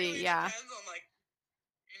totally, it really yeah. depends on like,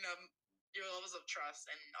 your levels of trust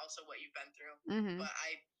and also what you've been through. Mm-hmm. But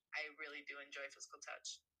I really do enjoy physical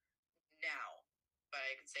touch now. But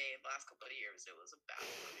I can say the last couple of years it was a battle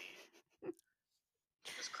for me.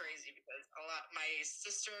 It was crazy because my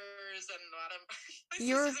sisters and a lot of my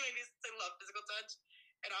sisters and my nieces, they love physical touch,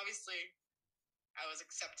 and obviously I was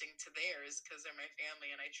accepting to theirs because they're my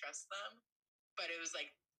family and I trust them. But it was like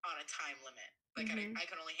on a time limit. Like I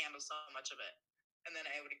can only handle so much of it, and then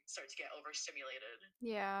I would start to get overstimulated.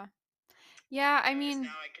 Yeah. Yeah, I mean,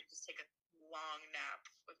 now I could just take a long nap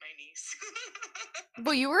with my niece.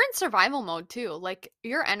 But you were in survival mode too. Like,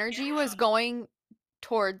 your energy was going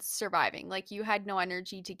towards surviving. Like, you had no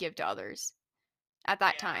energy to give to others at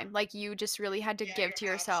that time. Like, you just really had to give to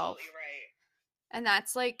yourself. Right. And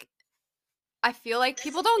that's like, I feel like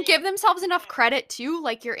people don't give themselves enough credit too.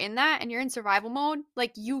 Like, you're in that and you're in survival mode.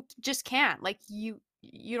 Like, you just can't. Like, you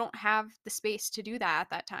don't have the space to do that at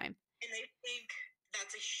that time. And I think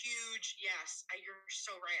that's a huge yes. You're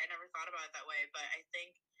so right. I never thought about it that way, but I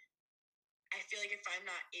feel like if I'm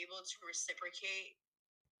not able to reciprocate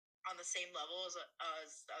on the same level as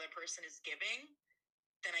the other person is giving,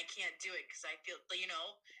 then I can't do it because I feel, if they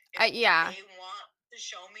want to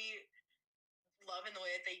show me love in the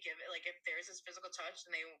way that they give it, like if there's this physical touch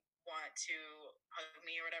and they want to hug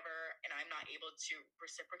me or whatever, and I'm not able to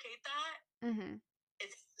reciprocate that,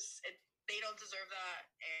 they don't deserve that,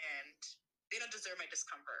 and they don't deserve my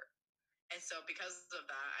discomfort. And so because of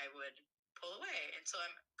that, I would pull away until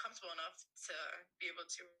I'm comfortable enough to be able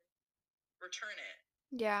to return it.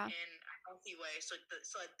 Yeah. In healthy way, so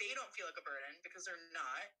that they don't feel like a burden, because they're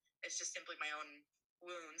not. It's just simply my own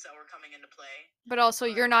wounds that were coming into play. But also,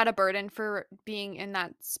 you're not a burden for being in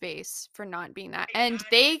that space, for not being that. And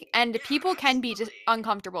people can be just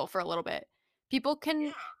uncomfortable for a little bit. People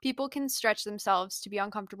can stretch themselves to be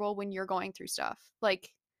uncomfortable when you're going through stuff.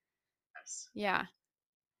 Like, yeah.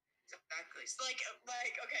 Exactly. So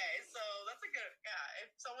okay, so that's a good, if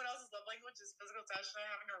someone else's love language is physical touch and I'm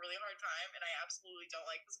having a really hard time and I absolutely don't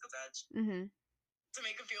like physical touch, to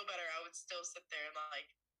make them feel better, I would still sit there and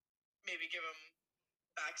maybe give them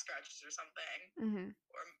back scratches or something,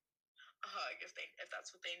 or a hug if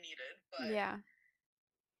that's what they needed. But I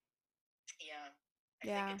think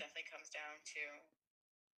it definitely comes down to,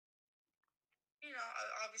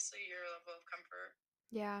 obviously your level of comfort.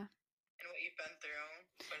 And what you've been through,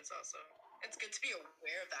 but it's good to be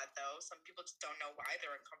aware of that, though. Some people just don't know why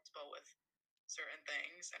they're uncomfortable with certain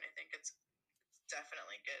things, and I think it's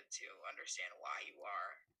definitely good to understand why you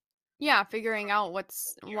are. Yeah, figuring out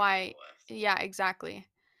why. Yeah, exactly.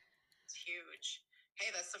 It's huge.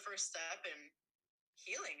 Hey, that's the first step in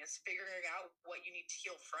healing, is figuring out what you need to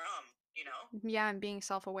heal from, Yeah, and being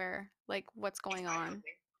self-aware, like what's going on,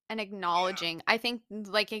 and acknowledging. I think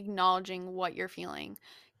acknowledging what you're feeling,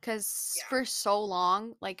 because for so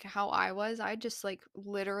long, like how I just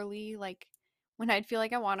literally when I'd feel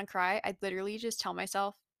like I want to cry, I'd literally just tell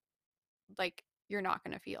myself you're not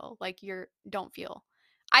gonna feel, don't feel.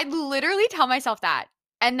 I'd literally tell myself that,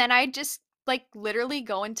 and then I just literally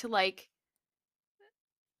go into I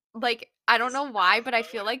don't know why, but I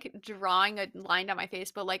feel like drawing a line down my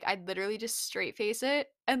face, but I'd literally just straight face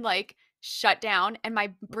it and shut down, and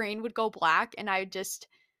my brain would go black and I'd just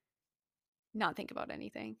not think about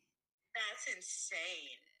anything. That's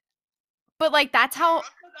insane. But that's how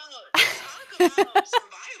talk about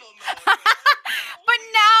survival mode, man. But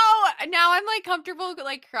now I'm comfortable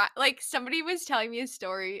somebody was telling me a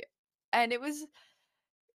story and it was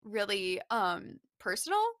really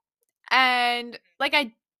personal, and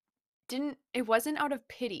it wasn't out of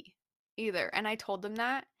pity either, and I told them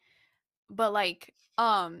that, but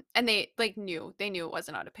and they knew it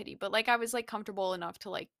wasn't out of pity, but I was comfortable enough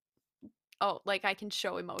to I can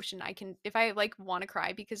show emotion. I can, if I want to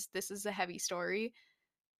cry because this is a heavy story,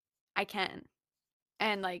 I can.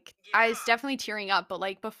 And I was definitely tearing up, but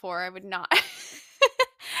before I would not.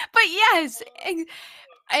 But yes, and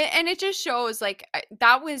it just shows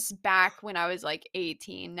that was back when I was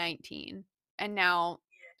 18, 19, and now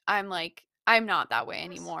I'm not that way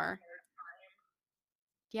anymore.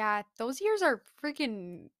 Yeah, those years are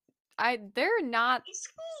freaking they're not. High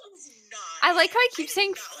school was not. I like how I keep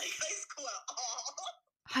saying not like high school at all.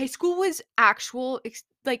 High school was actual if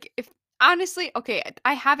honestly, okay,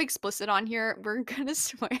 I have explicit on here. We're gonna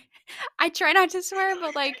swear. I try not to swear,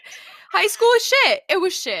 but high school was shit. It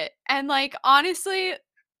was shit. And honestly,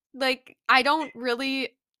 I don't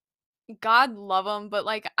really, God love them, but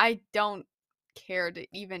I don't care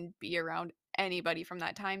to even be around anybody from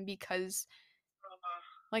that time because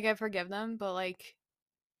I forgive them, but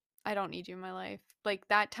I don't need you in my life.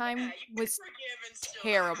 That time was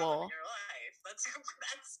terrible. That's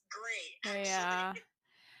great, actually. Yeah.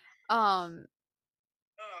 I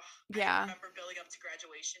remember building up to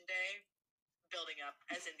graduation day, building up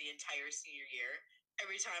as in the entire senior year.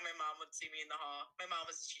 Every time my mom would see me in the hall, my mom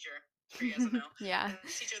was a teacher, for you guys don't know. Yeah. The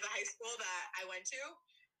teacher of the high school that I went to,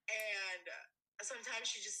 and sometimes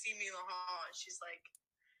she'd just see me in the hall and she's like,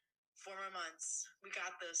 4 more months, we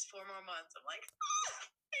got this, 4 more months. I'm like,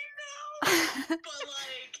 I know. But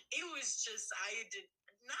it was just, I did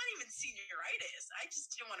not even senioritis. I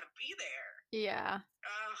just didn't want to be there. Yeah.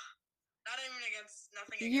 Not even against,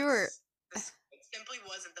 nothing against this. It simply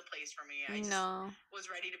wasn't the place for me. I just was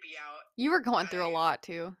ready to be out. You were going through a lot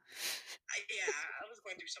too. I was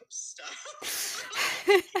going through some stuff.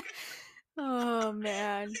 Oh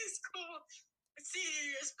man. School, senior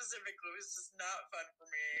year specifically, was just not fun for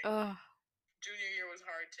me. Junior year was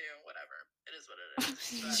hard too. Whatever. It is what it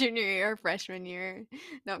is. Junior year, freshman year.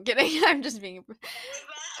 No, I'm kidding. I'm just being. No.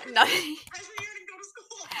 Freshman year, I didn't go to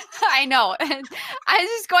school. I know. And I was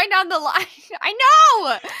just going down the line. I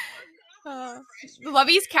know.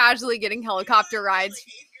 Lovey's casually getting helicopter rides.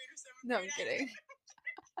 No, I'm kidding.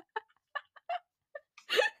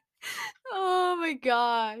 Oh my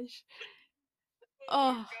gosh.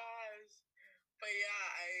 Oh my gosh. But yeah,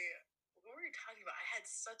 what were we talking about? I had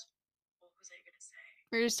such. What was I gonna say?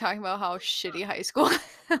 We were just talking about how shitty high school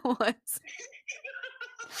was.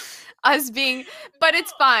 Us being, but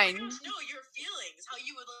it's fine. No, your feelings, how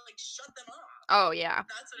you would shut them off. Oh yeah.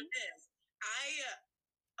 That's what it is.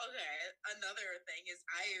 Okay, another thing is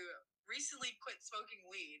I recently quit smoking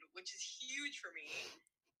weed, which is huge for me.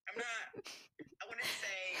 I I wouldn't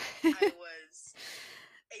say I was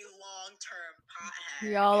a long-term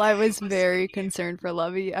pothead. Y'all, I was very concerned for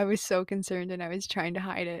Lovey. I was so concerned and I was trying to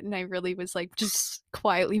hide it. And I really was like just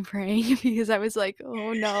quietly praying because I was like,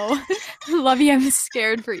 oh no, Lovey, I'm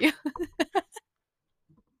scared for you.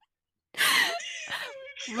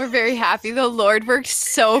 We're very happy. The Lord worked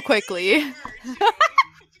so quickly.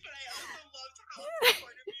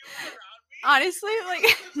 Honestly, like,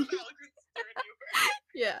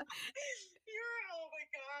 yeah. Oh my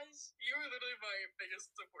gosh, you were literally my biggest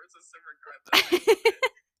support system regardless.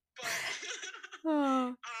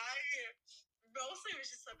 But I mostly it was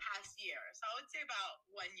just the past year, so I would say about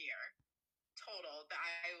 1 year total that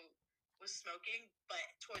I was smoking. But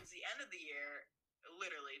towards the end of the year,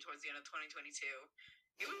 literally towards the end of 2022,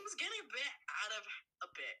 it was getting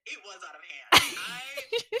it was out of hand.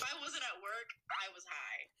 If I wasn't at work, I was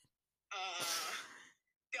high.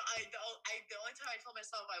 The only time I told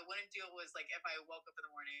myself I wouldn't do it was like if I woke up in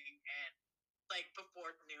the morning and like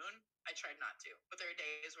before noon, I tried not to. But there are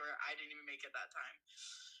days where I didn't even make it that time.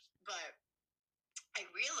 But I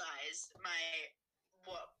realized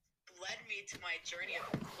what led me to my journey of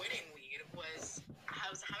quitting weed was I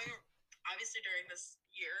was having, obviously during this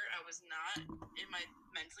year, I was not in my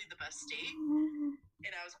mentally the best state.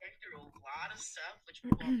 And I was going through a lot of stuff, which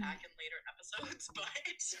we will unpack in later episodes. But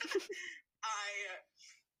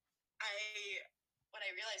when I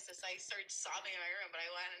realized this, I started sobbing in my room. But I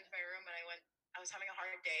went into my room and I was having a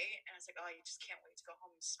hard day, and I was like, oh, I just can't wait to go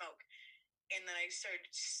home and smoke. And then I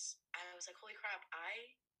was like, holy crap, I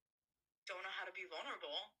don't know how to be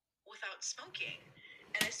vulnerable without smoking.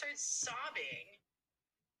 And I started sobbing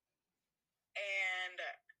and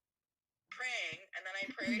praying, and then I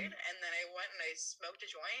prayed, and then I went and I smoked a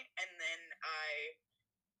joint, and then I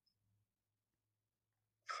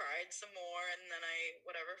cried some more, and then I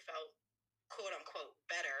felt quote unquote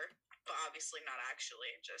better, but obviously not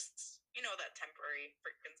actually, just that temporary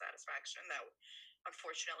freaking satisfaction that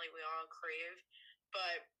unfortunately we all crave.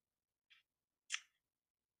 But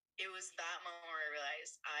it was that moment where I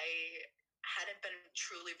realized I hadn't been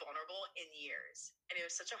truly vulnerable in years, and it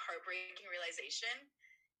was such a heartbreaking realization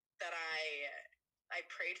that I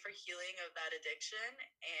prayed for healing of that addiction,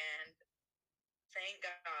 and thank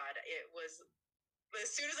God it was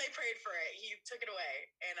as soon as I prayed for it, he took it away,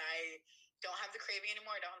 and I don't have the craving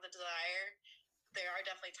anymore. I don't have the desire. There are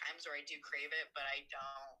definitely times where I do crave it, but I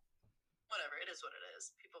don't. Whatever, it is what it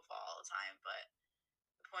is. People fall all the time, but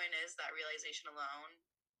the point is that realization alone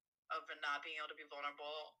of not being able to be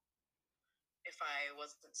vulnerable if I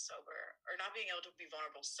wasn't sober, or not being able to be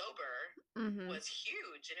vulnerable sober, was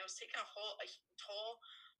huge, and it was taking a toll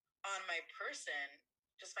on my person,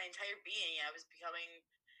 just my entire being. I was becoming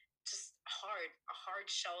just a hard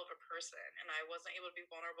shell of a person, and I wasn't able to be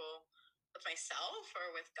vulnerable with myself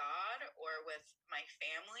or with God or with my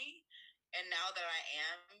family. And now that I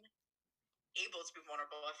am able to be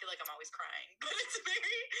vulnerable, I feel like I'm always crying, but it's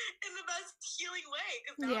very in the best healing way,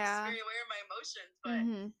 because now I'm just very aware of my emotions. But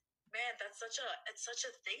man, it's such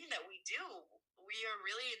a thing that we do. We are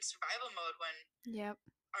really in survival mode when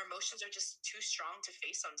our emotions are just too strong to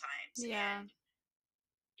face sometimes. And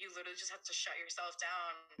you literally just have to shut yourself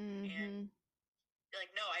down and you're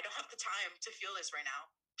like, no, I don't have the time to feel this right now.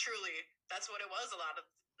 Truly, that's what it was a lot of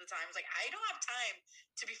the times. Like, I don't have time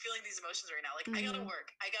to be feeling these emotions right now. Like, I gotta work.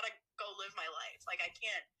 I gotta go live my life. Like, I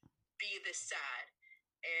can't be this sad.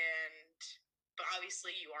 But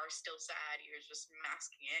obviously you are still sad. You're just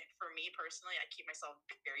masking it. For me personally, I keep myself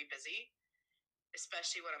very busy,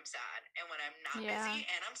 especially when I'm sad. And when I'm not busy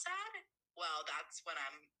and I'm sad, well, that's when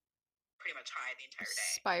I'm pretty much high the entire day.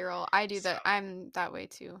 Spiral. I do that. I'm that way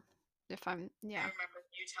too. If I'm, I remember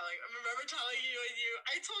telling you,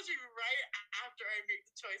 I told you right after I made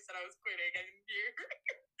the choice that I was quitting, and you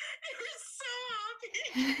were so happy.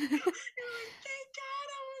 You were like, thank God,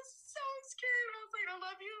 I was so scared. I was like, I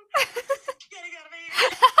love you. Just getting out of here.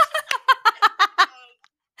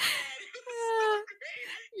 Man, it was so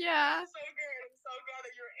great. Yeah. It was so good. I'm so glad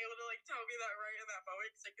that you were able to tell me that right in that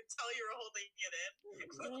moment, because I could tell you were holding it in.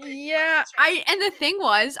 And the thing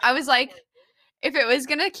was, I was like, if it was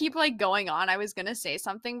gonna keep going on, I was gonna say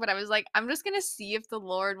something, but I was like, I'm just gonna see if the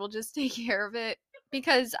Lord will just take care of it,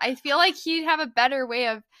 because I feel like he'd have a better way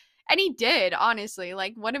of, and he did, honestly.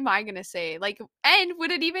 Like, what am I gonna say? And would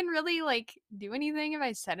it even really do anything if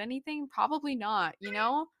I said anything? Probably not.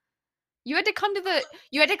 You had to come to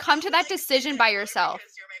that decision by yourself.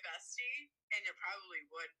 Because you're my bestie, and you probably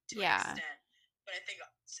would to an extent. But I think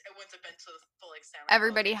it wouldn't have been to the full extent.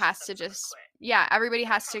 Everybody has to just everybody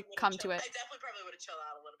has to come to it. I definitely probably would have chilled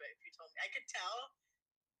out a little bit if you told me. I could tell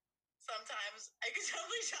sometimes I could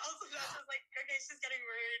totally tell. Sometimes I was like, okay, she's getting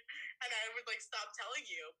rude, and I would like stop telling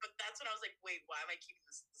you. But that's when I was like, wait, why am I keeping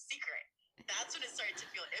this a secret? That's when it started to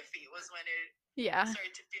feel iffy. Was when it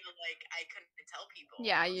started to feel like I couldn't tell people.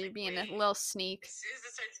 Yeah, I was you're like, being a wait. little sneak. As soon as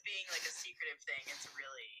it starts being like a secretive thing, it's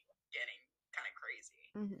really getting kind of crazy.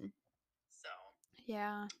 Mm-hmm. So.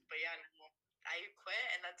 Yeah. But yeah, no, I quit,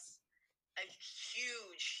 and that's a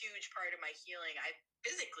huge part of my healing. I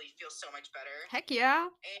physically feel so much better. Heck yeah.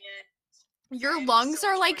 And your lungs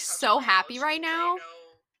are like so happy right now.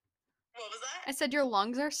 What was that? I said your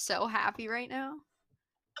lungs are so happy right now.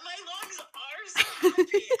 My lungs are so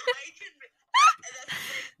happy. I can. And that's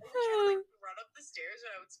like, I would try to like run up the stairs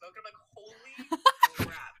when I would smoke. And I'm like, holy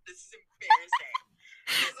crap, this is embarrassing.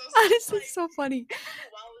 Honestly, like, so funny.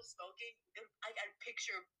 While I was smoking, I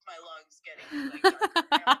picture my lungs getting like darker.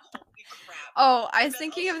 And I'm like, holy crap. Oh, I was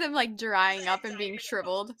thinking of them like drying up and being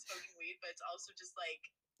shriveled. Smoking weed, but it's also just like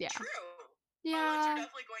true. Yeah. My lungs are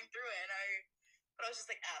definitely going through it, but I was just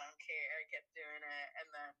like, I don't care. I kept doing it, and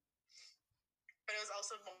then. But it was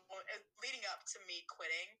also leading up to me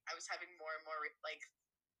quitting. I was having more and more like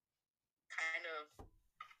kind of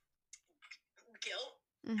guilt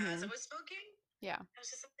as I was smoking. Yeah. I was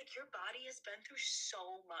just like, your body has been through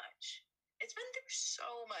so much. It's been through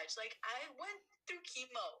so much. Like, I went through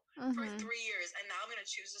chemo for 3 years, and now I'm going to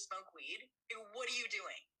choose to smoke weed. Like, what are you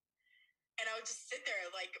doing? And I would just sit there,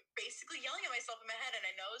 like, basically yelling at myself in my head. And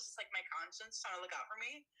I know it's just, like, my conscience trying to look out for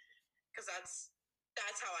me. Because that's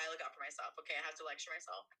how I look out for myself. Okay, I have to lecture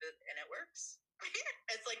myself, and it works.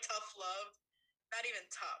 It's like tough love. Not even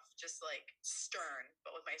tough, just, like, stern,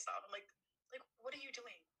 but with myself. I'm like, what are you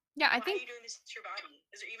doing? Yeah, Why are you doing this to your body?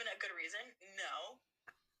 Is there even a good reason? No.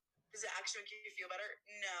 Does it actually make you feel better?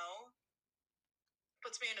 No.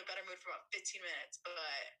 Puts me in a better mood for about 15 minutes,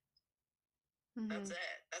 but that's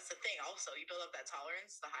it. That's the thing. Also, you build up that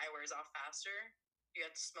tolerance. The high wears off faster. You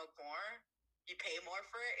have to smoke more. You pay more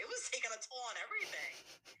for it. It was taking a toll on everything.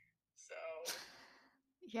 So,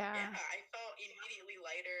 yeah, I felt immediately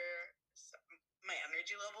lighter. My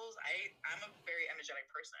energy levels, I'm a very energetic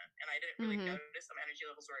person, and I didn't really notice my energy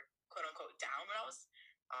levels were quote unquote down when I was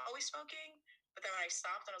always smoking. But then when I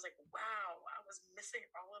stopped, I was like, wow, I was missing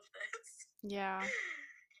all of this. Yeah.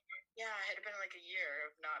 Yeah, it had been like a year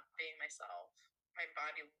of not being myself. My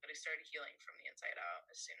body literally started healing from the inside out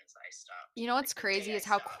as soon as I stopped. You know what's crazy is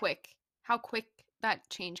how quick that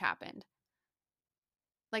change happened.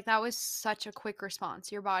 Like, that was such a quick response.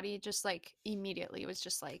 Your body just, like, immediately was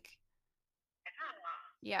just like...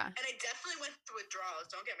 Yeah. And I definitely went through withdrawals,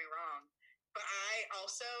 don't get me wrong. But I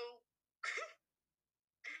also...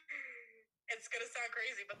 it's going to sound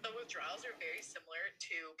crazy, but the withdrawals are very similar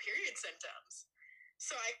to period symptoms.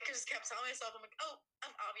 So I just kept telling myself, I'm like, oh,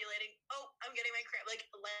 I'm ovulating. Oh, I'm getting my cramp. Like,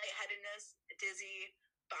 lightheadedness, dizzy,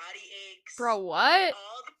 body aches. Bro, what?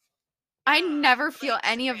 I never feel like,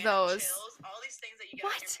 any of those. Chills, all these things that you get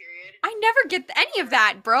on your period. I never get any of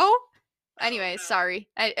that, bro. Anyways, sorry.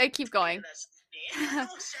 I keep going. Shout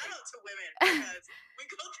out to women, because we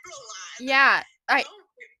go through a lot. Yeah.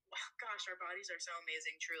 Gosh, our bodies are so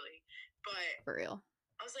amazing, truly. But for real.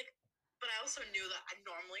 I was like, but I also knew that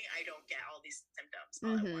normally I don't get all these symptoms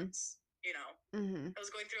all at once. You know, I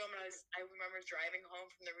was going through them, and I remember driving home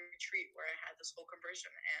from the retreat where I had this whole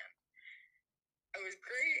conversion, and it was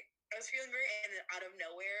great. I was feeling great, and then out of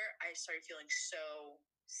nowhere, I started feeling so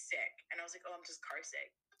sick, and I was like, "Oh, I'm just car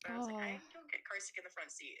sick." But I was like, "I don't get car sick in the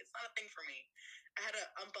front seat. It's not a thing for me." I had to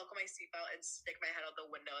unbuckle my seatbelt and stick my head out the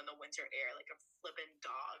window in the winter air like a flippin'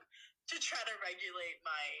 dog to try to regulate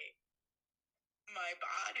my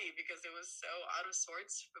body, because it was so out of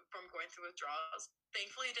sorts from going through withdrawals.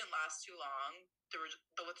 Thankfully, it didn't last too long,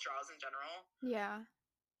 the withdrawals in general. Yeah.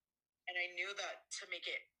 And I knew that to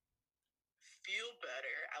make it feel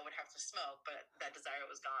better, I would have to smoke, but that desire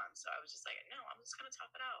was gone. So I was just like, no, I'm just going to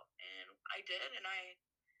tough it out. And I did, and I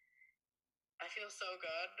feel so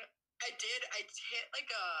good. I hit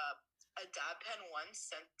like a dab pen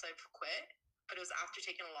once since I've quit, but it was after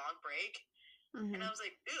taking a long break. And I was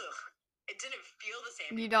like, ugh. It didn't feel the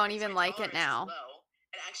same. You don't even like it now.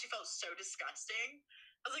 It actually felt so disgusting.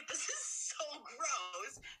 I was like, this is so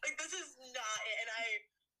gross. Like, this is not it. And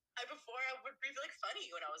I before I would be like funny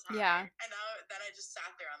when I was high. Yeah. And then I just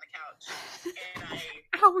sat there on the couch, and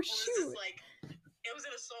I was just like, it was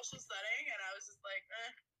in a social setting, and I was just like,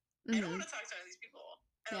 I don't want to talk to any of these people.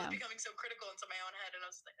 And I was becoming so critical into my own head, and I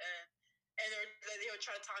was like, and they would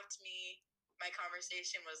try to talk to me. My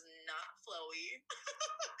conversation was not flowy,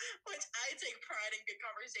 which I take pride in good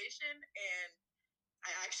conversation. And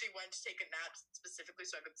I actually went to take a nap specifically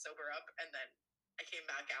so I could sober up, and then I came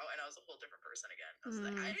back out, and I was a whole different person again. I was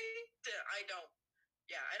like, I don't.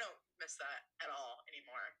 Yeah, I don't miss that at all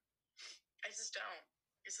anymore. I just don't.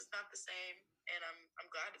 It's just not the same, and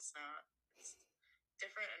I'm glad it's not. It's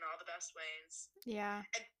different in all the best ways. Yeah.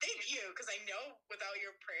 And thank you, because I know without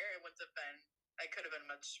your prayer, it wouldn't have been. I could have been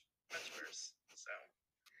much worse. So,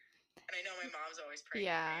 and I know my mom's always praying.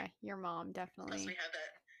 Yeah, for me. your mom definitely. Plus,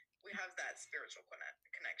 we have that spiritual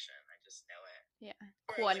connection. I just know it. Yeah,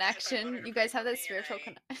 Where, like, connection. You guys have that spiritual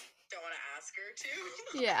connection. Don't want to ask her to.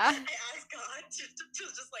 Yeah. I ask God to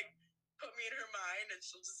just like put me in her mind, and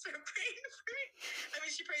she'll just start praying for me. I mean,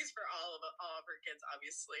 she prays for all of her kids,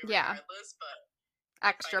 obviously, regardless. But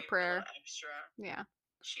extra prayer. Extra. Yeah.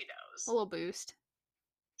 She knows. A little boost.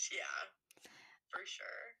 Yeah, for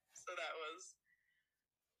sure. So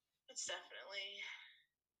it's definitely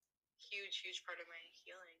huge part of my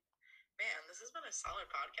healing. Man, this has been a solid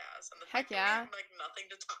podcast. And the Heck fact that yeah. we have, like, nothing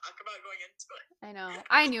to talk about going into it. I know.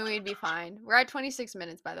 I knew we'd be fine. We're at 26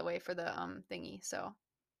 minutes, by the way, for the thingy. So.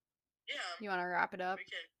 Yeah. You want to wrap it up? We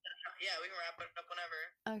can wrap it up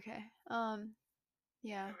whenever. Okay.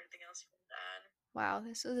 Yeah. Everything else you want to add? Wow,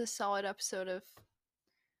 this was a solid episode of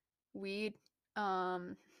weed.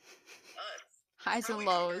 Highs and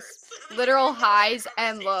lows. Literal highs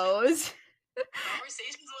and lows.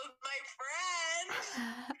 Conversations with my friend.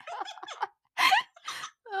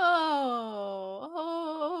 Oh.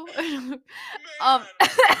 Man,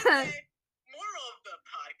 moral of the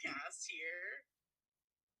podcast here.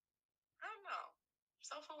 I don't know.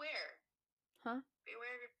 Self-aware. Huh? Be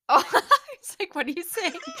aware of your. Oh, it's like, what are you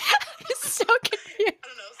saying? I'm so confused. I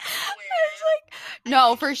don't know. Self-aware. It's like,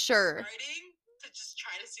 no, for sure. Starting to just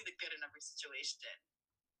try to see the good in every situation.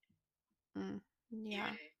 Yeah.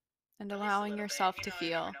 Even, and allowing yourself to feel.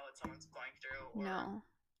 You never know what someone's going through. Or, no,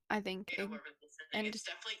 I think. And it's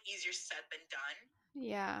definitely easier said than done.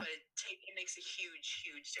 Yeah. But it makes a huge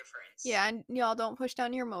difference. Yeah, and y'all don't push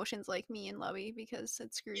down your emotions like me and Lovey because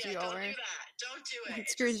it screws you over. Don't do that. Don't do it. It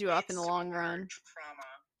screws you up in the long run. Trauma.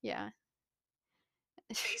 Yeah.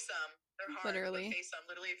 Face them. They're hard. Literally. Face them.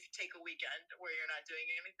 Literally, if you take a weekend where you're not doing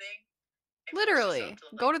anything. Literally.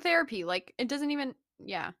 Go to therapy. Like, it doesn't even.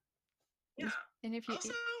 Yeah. Yeah. And if you. Also,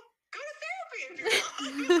 go to therapy if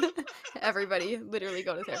you're not. Everybody, literally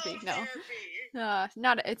go to therapy. No. Therapy.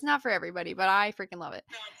 It's not for everybody, but I freaking love it.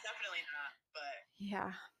 No, it's definitely not, but.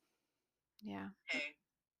 Yeah. Hey,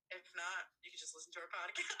 if not, you can just listen to our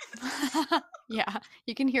podcast. Yeah,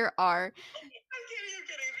 you can hear our. I'm kidding.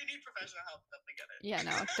 If you need professional help, definitely get it. Yeah,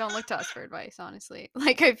 no, don't look to us for advice, honestly.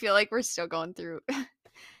 Like, I feel like we're still going through.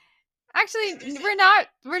 Actually, we're not.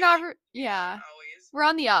 Yeah. Always. We're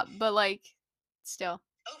on the up, but, like, still.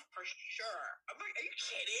 Oh, for sure. I'm like, are you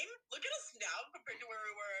kidding? Look at us now compared to where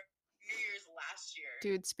we were New Year's last year.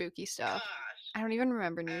 Dude, spooky stuff. Gosh. I don't even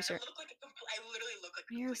remember New Year's. I literally look like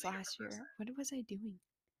New Year's last year. What was I doing?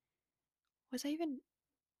 Was I even?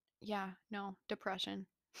 Yeah, no, depression.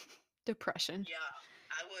 Depression. Yeah,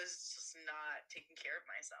 I was just not taking care of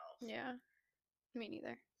myself. Yeah, me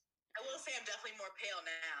neither. I will say I'm definitely more pale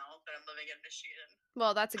now that I'm living in Michigan.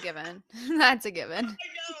 Well, that's a given. That's a given. I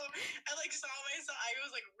know. I saw myself. I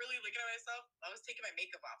was really looking at myself. I was taking my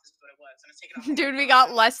makeup off. Is what it was. And I was taking off. Dude, we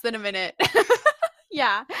got less than a minute.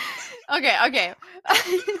 Yeah. Okay.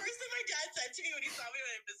 The first thing my dad said to me when he saw me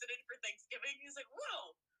when I visited for Thanksgiving, he was like,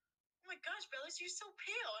 "Whoa, oh my gosh, Bellis, you're so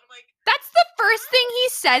pale." And I'm like, that's the first thing he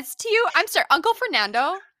says to you? I'm sorry, Uncle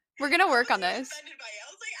Fernando. We're gonna work on this. Offended by it. I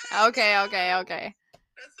was like, okay.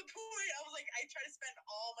 That's the point. I was like, I try to spend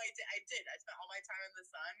all my day. I spent all my time in the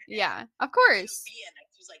sun. Yeah, of course.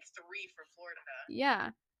 It was like 3 for Florida.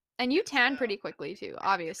 Yeah, and you tan pretty quickly too.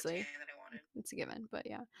 Obviously, it's a given. But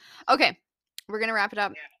yeah, okay, we're gonna wrap it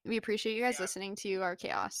up. Yeah. We appreciate you guys listening to our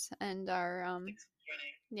chaos and our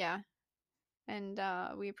yeah, and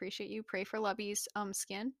we appreciate you. Pray for Lovey's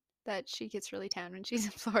skin that she gets really tan when she's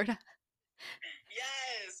in Florida.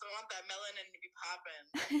 Yes, I want that melanin to be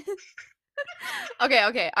popping.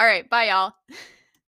 Okay. All right. Bye, y'all.